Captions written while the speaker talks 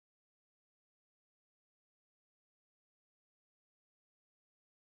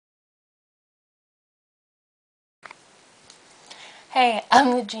Hey,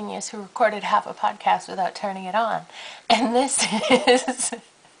 I'm the genius who recorded half a podcast without turning it on. And this is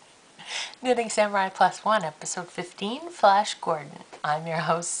Knitting Samurai Plus One, episode 15, Flash Gordon. I'm your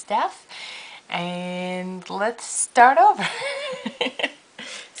host, Steph, and let's start over.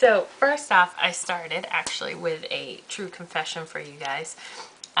 So, first off, I started actually with a true confession for you guys.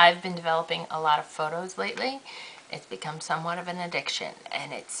 I've been developing a lot of photos lately. It's become somewhat of an addiction,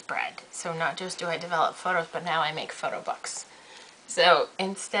 and it's spread. So not just do I develop photos, but now I make photo books. So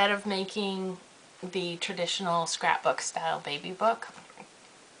instead of making the traditional scrapbook style baby book,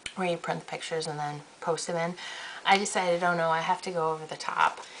 where you print the pictures and then post them in, I decided, oh no, I have to go over the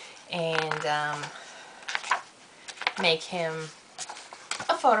top and make him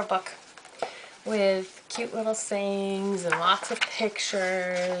a photo book with cute little sayings and lots of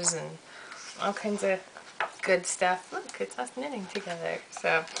pictures and all kinds of good stuff. Look, it's us knitting together.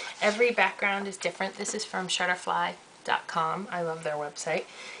 So every background is different. This is from Shutterfly.com. I love their website.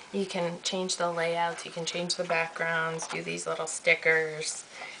 You can change the layouts, you can change the backgrounds, do these little stickers.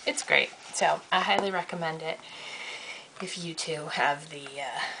 It's great. So I highly recommend it if you too have the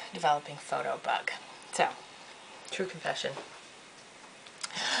developing photo bug. So, true confession.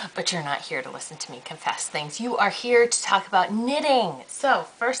 But you're not here to listen to me confess things. You are here to talk about knitting. So,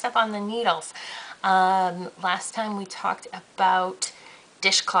 first up on the needles. Last time we talked about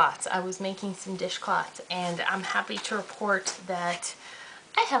dishcloths. I was making some dishcloths, and I'm happy to report that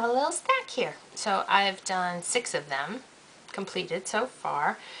I have a little stack here. So I've done 6 of them completed so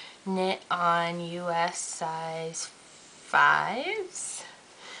far. Knit on US size 5s.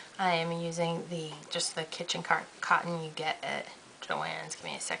 I am using just the kitchen cotton you get at Joann's. Give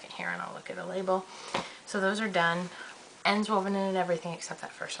me a second here and I'll look at a label. So those are done. Ends woven in and everything except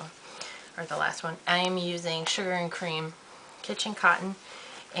that first one, or the last one. I am using Sugar and Cream kitchen cotton,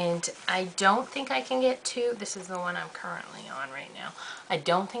 and I don't think I can get 2. This is the one I'm currently on right now. I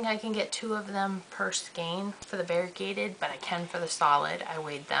don't think I can get 2 of them per skein for the variegated, but I can for the solid. I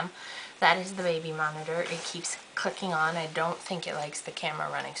weighed them. That is the baby monitor. It keeps clicking on. I don't think it likes the camera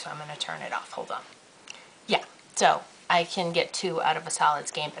running, so I'm going to turn it off. Hold on. Yeah, so I can get 2 out of a solid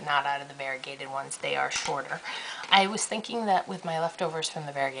skein, but not out of the variegated ones. They are shorter. I was thinking that with my leftovers from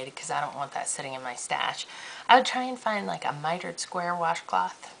the variegated, because I don't want that sitting in my stash, I would try and find like a mitered square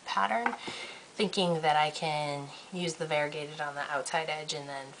washcloth pattern, thinking that I can use the variegated on the outside edge and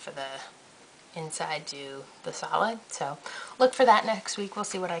then for the inside do the solid. So look for that next week. We'll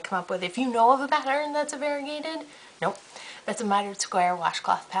see what I come up with. If you know of a pattern that's a variegated, nope, that's a mitered square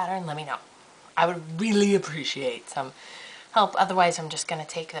washcloth pattern, let me know. I would really appreciate some help. Otherwise, I'm just going to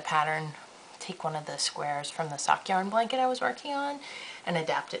take the pattern, take one of the squares from the sock yarn blanket I was working on, and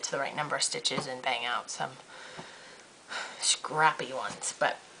adapt it to the right number of stitches and bang out some scrappy ones.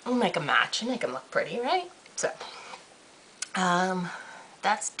 But we'll make them match and make them look pretty, right? So,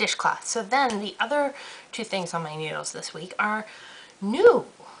 that's dishcloth. So then the other 2 things on my needles this week are new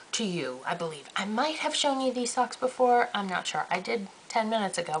to you, I believe. I might have shown you these socks before. I'm not sure. I did 10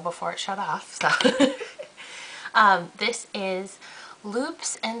 minutes ago before it shut off. So this is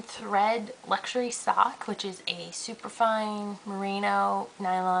Loops and Thread Luxury Sock, which is a superfine merino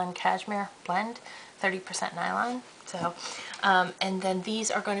nylon cashmere blend, 30% nylon. So, and then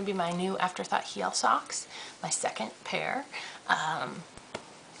these are going to be my new Afterthought heel socks, my second pair.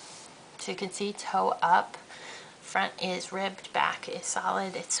 So you can see toe up, front is ribbed, back is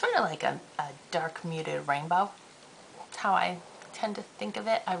solid. It's sort of like a dark muted rainbow. That's how I tend to think of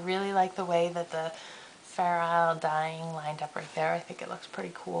it. I really like the way that the Fair Isle dyeing lined up right there. I think it looks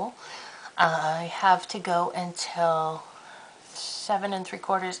pretty cool. I have to go until 7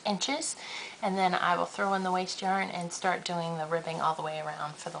 3/4 inches, and then I will throw in the waste yarn and start doing the ribbing all the way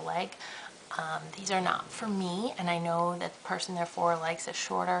around for the leg. These are not for me, and I know that the person they're for likes a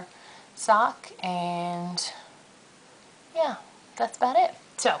shorter sock, and yeah, that's about it.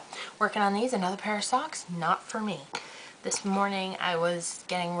 So, working on these, another pair of socks, not for me. This morning I was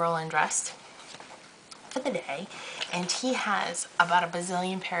getting Roland dressed for the day, and he has about a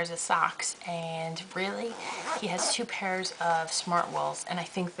bazillion pairs of socks, and really he has 2 pairs of Smart Wools, and I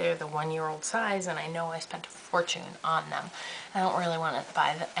think they're the 1-year-old size, and I know I spent a fortune on them. I don't really want to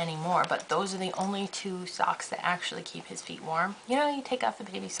buy them anymore, but those are the only 2 socks that actually keep his feet warm. You know, you take off the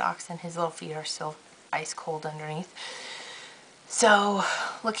baby socks and his little feet are still ice cold underneath. So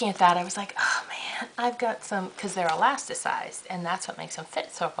looking at that, I was like, oh man, I've got some, because they're elasticized, and that's what makes them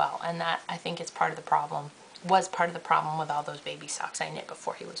fit so well. And that, I think, is part of the problem, was part of the problem with all those baby socks I knit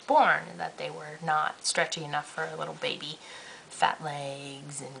before he was born, that they were not stretchy enough for a little baby fat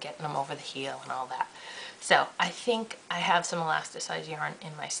legs and getting them over the heel and all that. So I think I have some elasticized yarn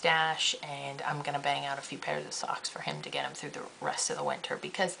in my stash, and I'm going to bang out a few pairs of socks for him to get him through the rest of the winter,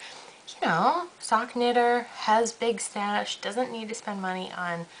 because, you know, sock knitter, has big stash, doesn't need to spend money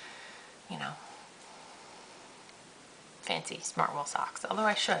on, you know, fancy smart wool socks. Although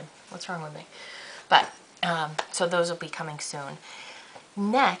I should. What's wrong with me? But, so those will be coming soon.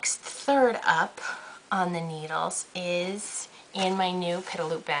 Next, third up on the needles is in my new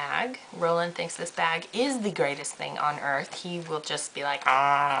Pitaloop bag. Roland thinks this bag is the greatest thing on earth. He will just be like,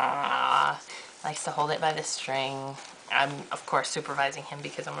 ah, likes to hold it by the string. I'm, of course, supervising him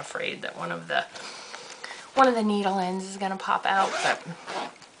because I'm afraid that one of the needle ends is going to pop out. But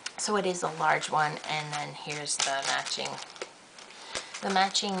so it is a large one, and then here's the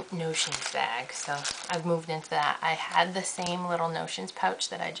matching notions bag. So I've moved into that. I had the same little notions pouch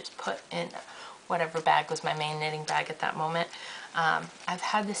that I just put in whatever bag was my main knitting bag at that moment. I've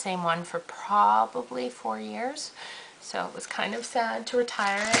had the same one for probably 4 years, so it was kind of sad to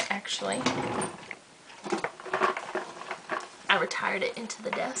retire it. Actually, I retired it into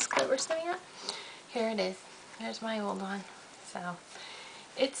the desk that we're sitting at. Here it is. Here's my old one. So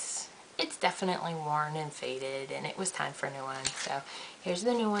it's definitely worn and faded, and it was time for a new one. So here's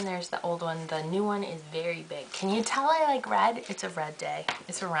the new one, there's the old one. The new one is very big. Can you tell I like red? It's a red day.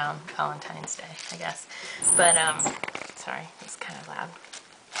 It's around Valentine's Day, I guess. But, sorry, it's kind of loud.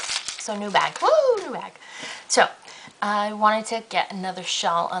 So new bag. Woo! New bag. So I wanted to get another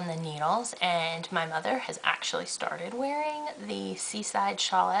shawl on the needles, and my mother has actually started wearing the Seaside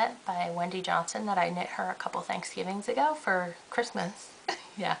Shawlette by Wendy Johnson that I knit her a couple Thanksgivings ago for Christmas.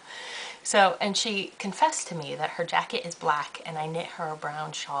 Yeah. So, and she confessed to me that her jacket is black, and I knit her a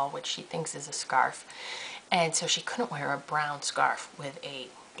brown shawl, which she thinks is a scarf. And so she couldn't wear a brown scarf with a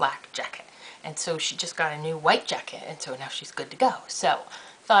black jacket. And so she just got a new white jacket, and so now she's good to go. So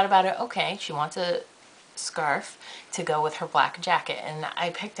thought about it, okay, she wants a scarf to go with her black jacket, and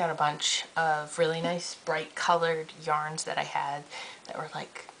I picked out a bunch of really nice bright colored yarns that I had that were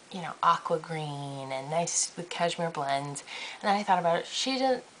like, you know, aqua green and nice with cashmere blends. And then I thought about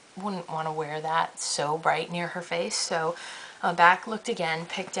it, wouldn't want to wear that so bright near her face, so back looked again,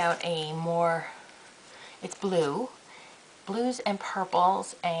 picked out a more, it's blues and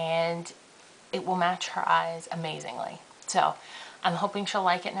purples, and it will match her eyes amazingly. So I'm hoping she'll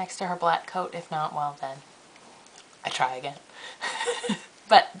like it next to her black coat. If not, well then I try again.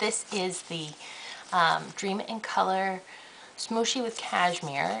 But this is the Dream It in Color Smooshy with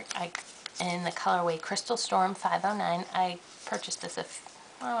Cashmere in the colorway Crystal Storm 509. I purchased this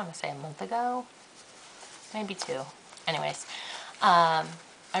I want to say a month ago, maybe 2. Anyways, I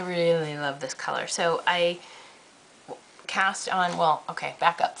really love this color. So I cast on, well, okay,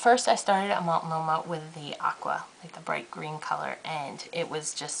 back up. First I started at Multnomah with the aqua, like the bright green color, and it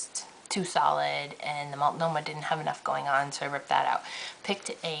was just too solid, and the Multnomah didn't have enough going on, so I ripped that out.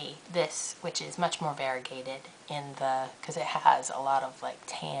 Picked this, which is much more variegated because it has a lot of like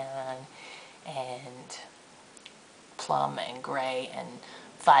tan and plum and gray and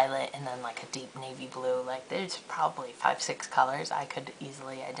violet, and then like a deep navy blue. Like there's probably 5-6 colors I could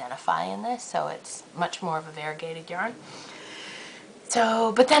easily identify in this, so it's much more of a variegated yarn.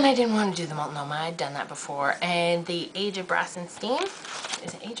 So, but then I didn't want to do the Multnomah. I'd done that before. And the Age of Brass and Steam.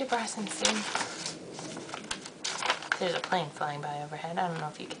 Is it Age of Brass and Steam? There's a plane flying by overhead. I don't know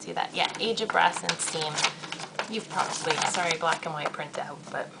if you can see that. Yeah, Age of Brass and Steam. You've probably, sorry, black and white printout,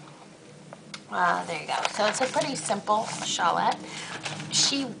 but there you go. So it's a pretty simple shawlette.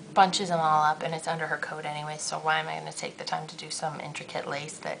 She bunches them all up, and it's under her coat anyway, so why am I going to take the time to do some intricate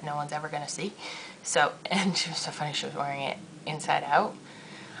lace that no one's ever going to see? So, and she was so funny, she was wearing it inside out.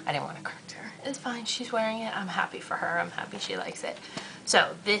 I didn't want to correct her. It's fine, she's wearing it. I'm happy for her. I'm happy she likes it.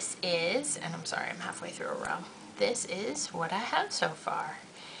 So this is, and I'm sorry, I'm halfway through a row. This is what I have so far.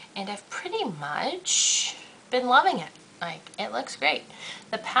 And I've pretty much been loving it. Like, it looks great.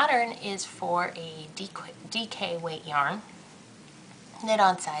 The pattern is for a DK weight yarn, knit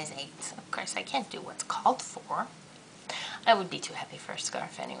on size 8. Of course, I can't do what's called for. I would be too heavy for a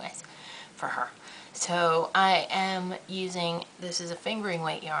scarf anyways, for her. So I am using, this is a fingering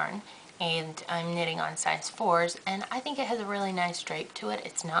weight yarn, and I'm knitting on size 4s, and I think it has a really nice drape to it.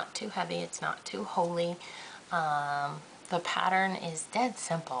 It's not too heavy, it's not too holey. The pattern is dead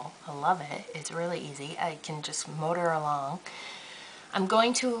simple. I love it. It's really easy. I can just motor along. I'm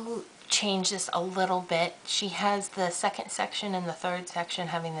going to change this a little bit. She has the second section and the third section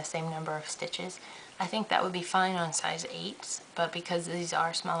having the same number of stitches. I think that would be fine on size 8s, but because these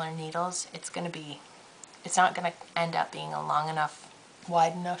are smaller needles, it's not going to end up being a long enough,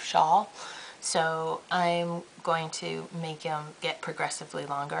 wide enough shawl. So I'm going to make them get progressively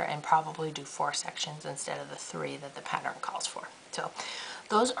longer and probably do 4 sections instead of the 3 that the pattern calls for. So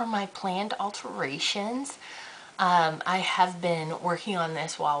those are my planned alterations. I have been working on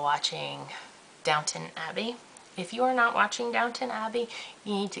this while watching Downton Abbey. If you are not watching Downton Abbey,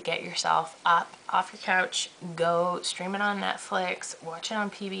 you need to get yourself up off your couch, go stream it on Netflix, watch it on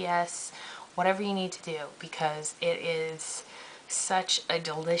PBS, whatever you need to do, because it is such a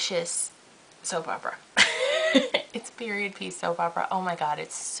delicious soap opera. It's period piece soap opera. Oh my god,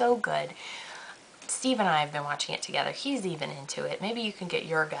 it's so good. Steve and I have been watching it together. He's even into it. Maybe you can get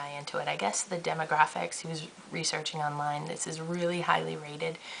your guy into it. I guess the demographics, he was researching online, this is really highly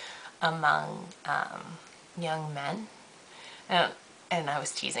rated among young men. And I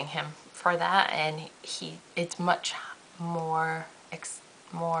was teasing him for that, and it's much more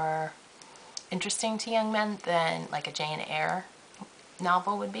interesting to young men than like a Jane Eyre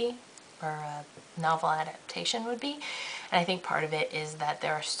novel would be, or a novel adaptation would be. And I think part of it is that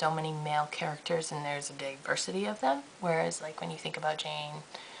there are so many male characters and there's a diversity of them, whereas like when you think about Jane,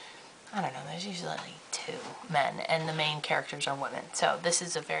 I don't know, there's usually like 2 men and the main characters are women. So this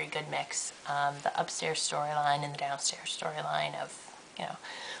is a very good mix. The upstairs storyline and the downstairs storyline of, you know,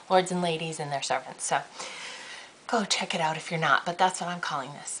 lords and ladies and their servants. So go check it out if you're not, but that's what I'm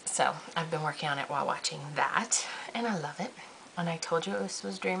calling this. So I've been working on it while watching that, and I love it. And I told you this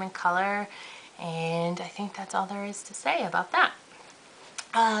was Dream in Color, and I think that's all there is to say about that.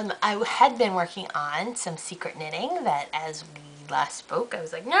 I had been working on some secret knitting that, as we last spoke, I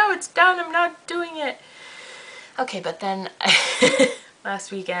was like, no, it's done, I'm not doing it. Okay, but then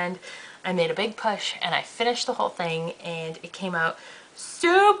last weekend I made a big push and I finished the whole thing, and it came out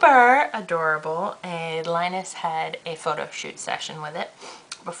super adorable, and Linus had a photo shoot session with it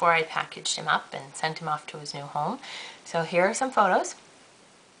before I packaged him up and sent him off to his new home. So here are some photos.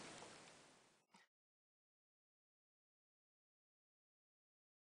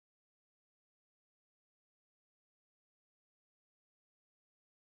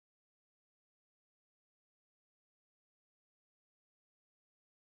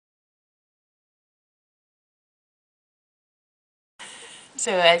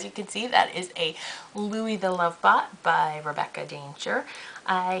 So as you can see, that is a Louis the Lovebot by Rebecca Danger.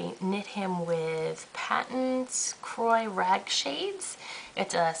 I knit him with Patton's Croy Rag Shades.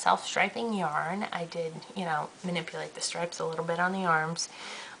 It's a self-striping yarn. I did, you know, manipulate the stripes a little bit on the arms,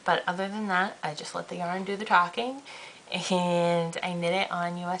 but other than that, I just let the yarn do the talking, and I knit it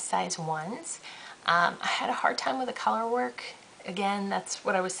on US size 1s. I had a hard time with the color work. Again, that's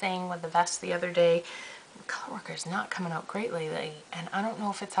what I was saying with the vest the other day. Color work is not coming out great lately, and I don't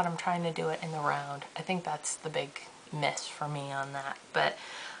know if it's that I'm trying to do it in the round. I think that's the big miss for me on that. But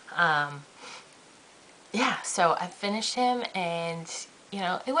yeah, so I finished him, and you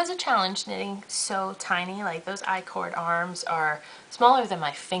know, it was a challenge knitting so tiny. Like those I-cord arms are smaller than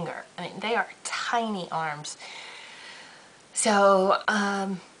my finger. I mean, they are tiny arms. So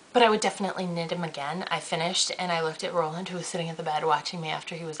but I would definitely knit him again. I finished and I looked at Roland, who was sitting at the bed watching me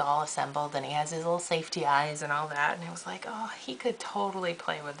after he was all assembled, and he has his little safety eyes and all that, and I was like, oh, he could totally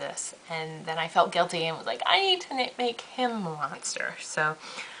play with this. And then I felt guilty and was like, I need to make him a monster. So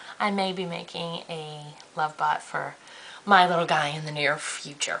I may be making a love bot for my little guy in the near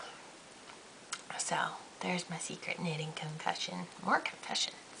future. So there's my secret knitting confession. More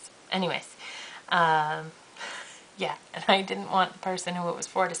confessions. Anyways, yeah, and I didn't want the person who it was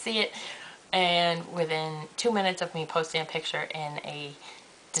for to see it, and within 2 minutes of me posting a picture in a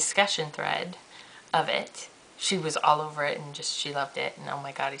discussion thread of it, she was all over it, and just, she loved it, and oh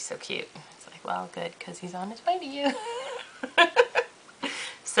my god, he's so cute. It's like, well, good, because he's on his way to you.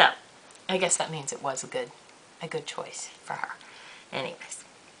 So I guess that means it was a good choice for her. Anyways,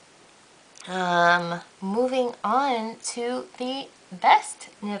 moving on to the best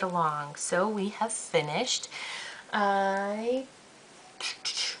knit along. So we have finished. I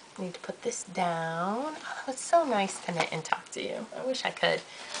need to put this down. Oh, it's so nice to knit and talk to you. I wish I could.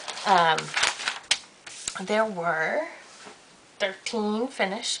 There were 13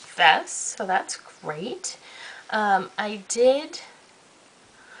 finished vests, so that's great. I did,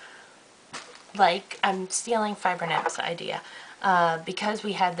 like, I'm stealing Fibronet's idea. Because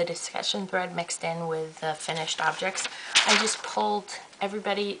we had the discussion thread mixed in with the finished objects, I just pulled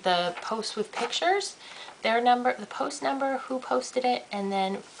everybody, the posts with pictures, their number, the post number, who posted it, and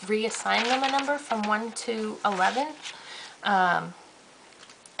then reassign them a number from 1 to 11.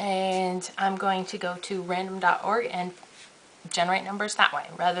 And I'm going to go to random.org and generate numbers that way,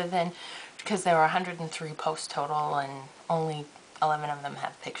 rather than, because there were 103 posts total and only 11 of them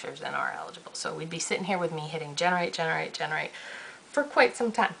have pictures and are eligible. So we'd be sitting here with me hitting generate, generate, generate for quite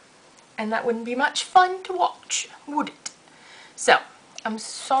some time. and that wouldn't be much fun to watch, would it? So, I'm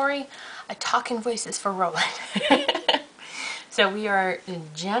sorry, I talk in voices for Roland. So we are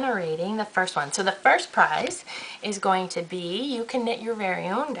generating the first one. So the first prize is going to be, you can knit your very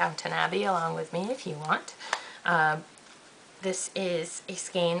own Downton Abbey along with me if you want. This is a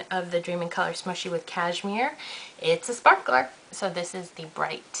skein of the Dream in Color Smushy with Cashmere. It's a sparkler. So this is the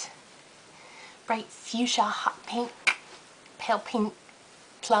bright fuchsia, hot pink, pale pink,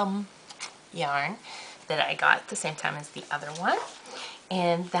 plum yarn that I got at the same time as the other one.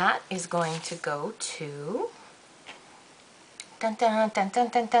 And that is going to go to dun, dun, dun, dun,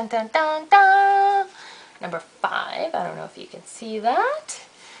 dun, dun, dun, dun, dun. Number 5. I don't know if you can see that.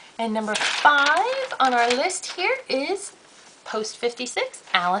 And number 5 on our list here is Post 56,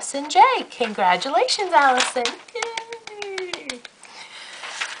 Allison J. Congratulations, Allison. Yay.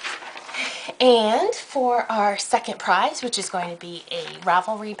 And for our second prize, which is going to be a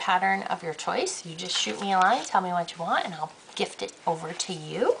Ravelry pattern of your choice, you just shoot me a line, tell me what you want, and I'll gift it over to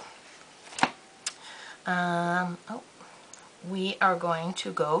you. We are going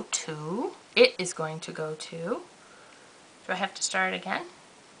to go to, it is going to go to, do I have to start again?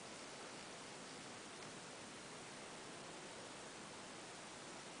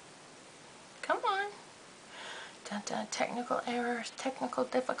 Come on. Dun, dun, technical errors, technical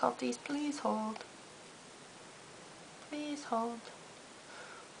difficulties, please hold. Please hold.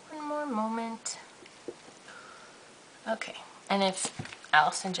 One more moment. Okay, and if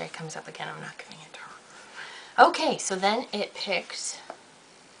Allison J comes up again, I'm not giving it to her. Okay, so then it picks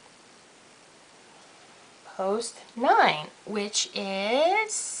Post 9, which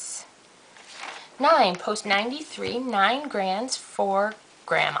is 9, Post 93, 9 grands for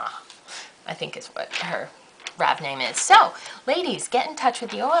Grandma, I think is what her Rav name is. So, ladies, get in touch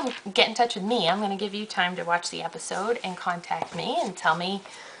with you. Get in touch with me. I'm going to give you time to watch the episode and contact me and tell me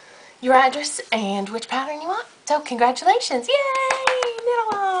your address and which pattern you want. So, congratulations. Yay! Knit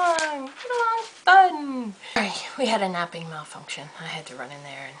along! Knit along fun! Alright, we had a napping malfunction. I had to run in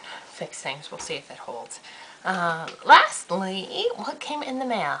there and fix things. We'll see if it holds. Lastly, what came in the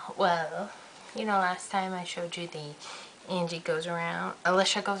mail? Well, you know, last time I showed you the Alicia goes around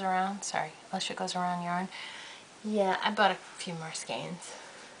yarn. Yeah, I bought a few more skeins.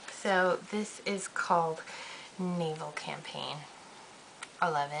 So this is called Naval Campaign. I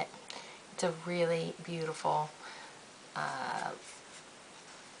love it. It's a really beautiful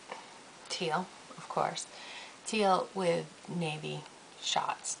teal, of course. Teal with navy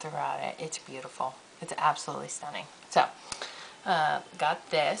shots throughout it. It's beautiful. It's absolutely stunning. So, got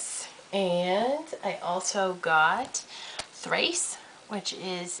this. And I also got Thrace, which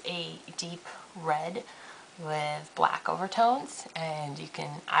is a deep red with black overtones, and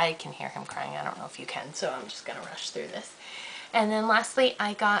I can hear him crying. I don't know if you can, so I'm just gonna rush through this. And then lastly,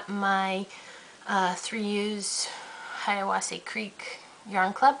 I got my 3U's Hiawassee Creek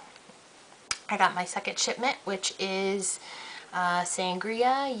Yarn Club. I got my second shipment, which is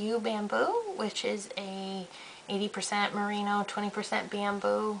Sangria U Bamboo, which is a 80% merino, 20%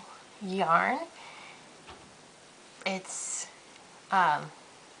 bamboo yarn. It's a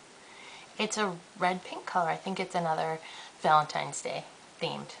red-pink color. I think it's another Valentine's Day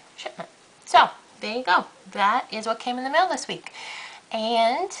themed shipment. So, there you go. That is what came in the mail this week.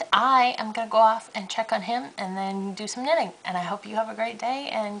 And I am going to go off and check on him and then do some knitting. And I hope you have a great day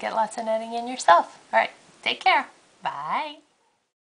and get lots of knitting in yourself. Alright, take care. Bye.